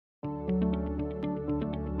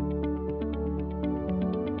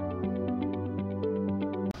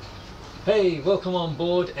Hey, welcome on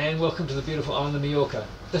board and welcome to the beautiful island of Mallorca.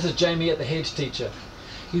 This is Jamie at the Hedge Teacher.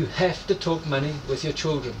 You have to talk money with your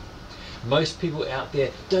children. Most people out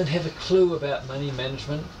there don't have a clue about money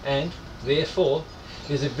management, and therefore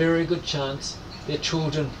there's a very good chance their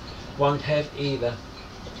children won't have either.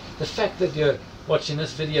 The fact that you're watching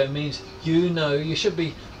this video means you know you should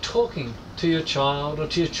be talking to your child or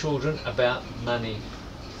to your children about money.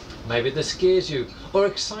 Maybe this scares you or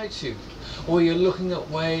excites you, or you're looking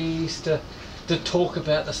at ways to talk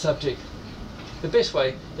about the subject. The best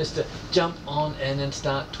way is to jump on in and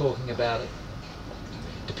start talking about it.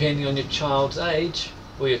 Depending on your child's age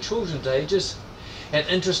or your children's ages and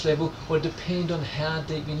interest level will depend on how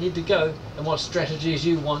deep you need to go and what strategies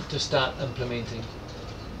you want to start implementing.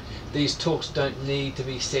 These talks don't need to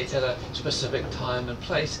be set at a specific time and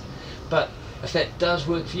place, but if that does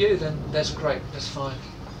work for you, then that's great, that's fine.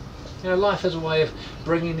 You know, life has a way of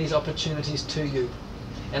bringing these opportunities to you,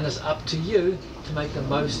 and it's up to you to make the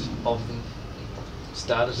most of them.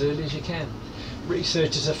 Start as early as you can.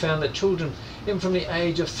 Researchers have found that children, even from the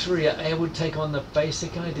age of 3, are able to take on the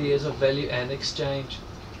basic ideas of value and exchange,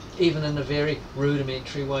 even in a very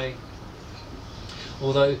rudimentary way.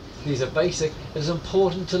 Although these are basic, it is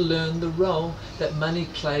important to learn the role that money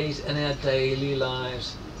plays in our daily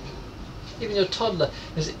lives. Even your toddler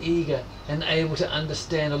is eager and able to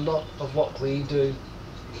understand a lot of what we do.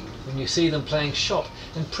 When you see them playing shop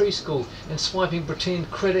in preschool and swiping pretend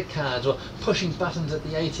credit cards or pushing buttons at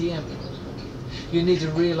the ATM, you need to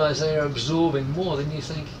realize they are absorbing more than you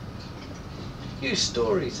think. Use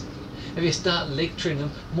stories. If you start lecturing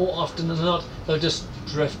them, more often than not, they'll just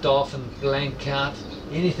drift off and blank out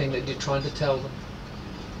anything that you're trying to tell them.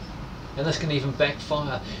 And this can even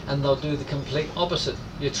backfire, and they'll do the complete opposite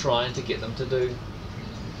you're trying to get them to do.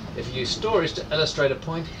 If you use stories to illustrate a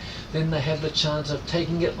point, then they have the chance of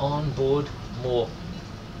taking it on board more.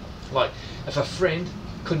 Like if a friend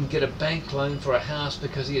couldn't get a bank loan for a house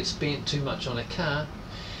because he had spent too much on a car,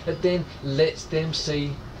 it then lets them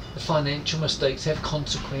see the financial mistakes have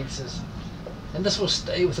consequences. And this will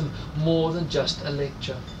stay with them more than just a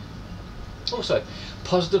lecture. Also,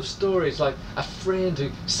 positive stories like a friend who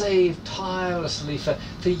saved tirelessly for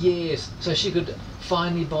years so she could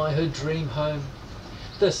finally buy her dream home.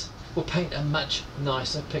 This will paint a much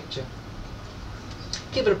nicer picture.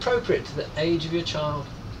 Give it appropriate to the age of your child.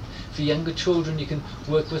 For younger children, you can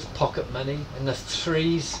work with pocket money and the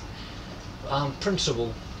 3's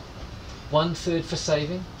principle. 1/3 for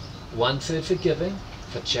saving, 1/3 for giving,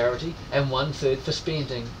 for charity, and 1/3 for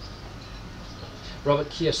spending.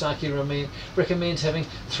 Robert Kiyosaki recommends having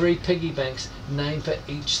 3 piggy banks named for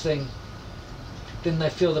each thing. Then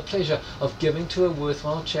they feel the pleasure of giving to a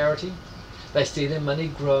worthwhile charity. They see their money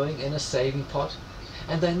growing in a saving pot,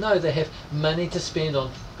 and they know they have money to spend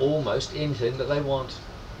on almost anything that they want.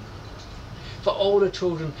 For older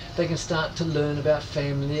children, they can start to learn about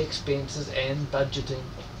family expenses and budgeting.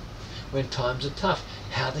 When times are tough,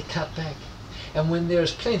 how to cut back, and when there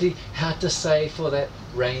is plenty, how to save for that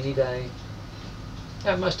rainy day.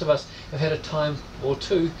 Now, most of us have had a time or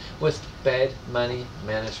two with bad money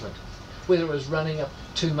management. Whether it was running up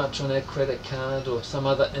too much on our credit card or some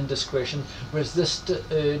other indiscretion, resist the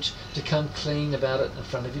urge to come clean about it in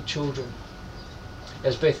front of your children.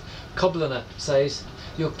 As Beth Kobliner says,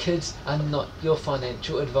 your kids are not your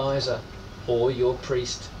financial advisor or your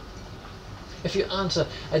priest. If you answer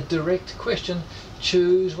a direct question,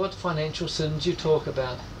 choose what financial sins you talk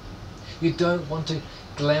about. You don't want to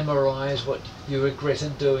glamorize what you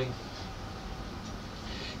regretted doing.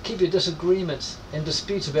 Keep your disagreements and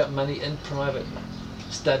disputes about money in private.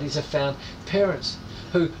 Studies have found parents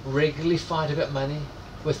who regularly fight about money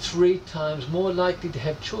were 3 times more likely to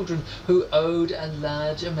have children who owed a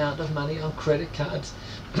large amount of money on credit cards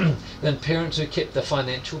than parents who kept the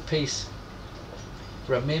financial peace.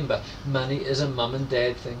 Remember, money is a mum and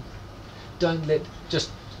dad thing. Don't let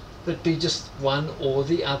it be just one or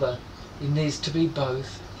the other. It needs to be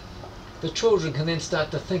both. The children can then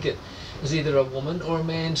start to think it is either a woman or a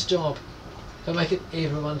man's job. So make it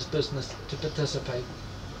everyone's business to participate.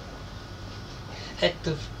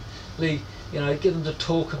 Actively, get them to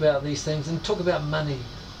talk about these things and talk about money.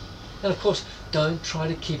 And of course, don't try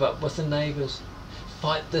to keep up with the neighbours.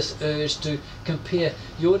 Fight this urge to compare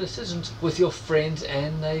your decisions with your friends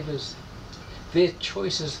and neighbours. Their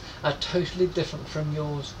choices are totally different from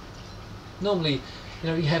yours. Normally,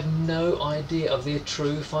 you have no idea of their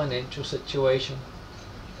true financial situation.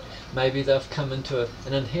 Maybe they've come into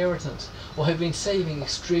an inheritance, or have been saving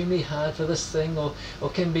extremely hard for this thing, or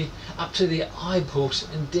can be up to their eyeballs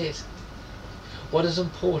in debt. What is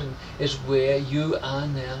important is where you are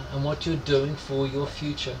now and what you're doing for your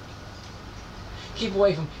future. Keep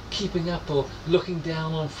away from keeping up or looking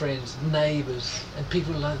down on friends, neighbours and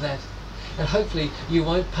people like that. And hopefully you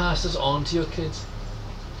won't pass this on to your kids.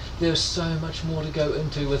 There's so much more to go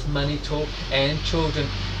into with money talk and children,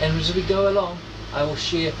 and as we go along I will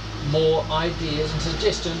share more ideas and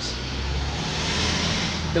suggestions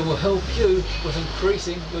that will help you with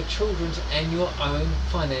increasing your children's and your own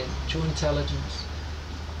financial intelligence.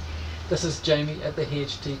 This is Jamie at the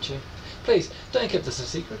Hedge Teacher. Please don't keep this a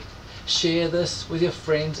secret. Share this with your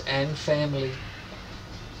friends and family.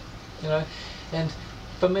 And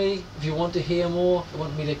for me, if you want to hear more, you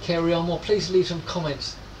want me to carry on more, please leave some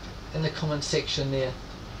comments in the comment section there,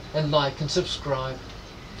 and like and subscribe.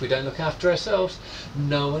 If we don't look after ourselves,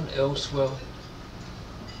 no one else will.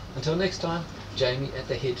 Until next time, Jamie at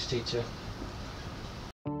the Hedge Teacher.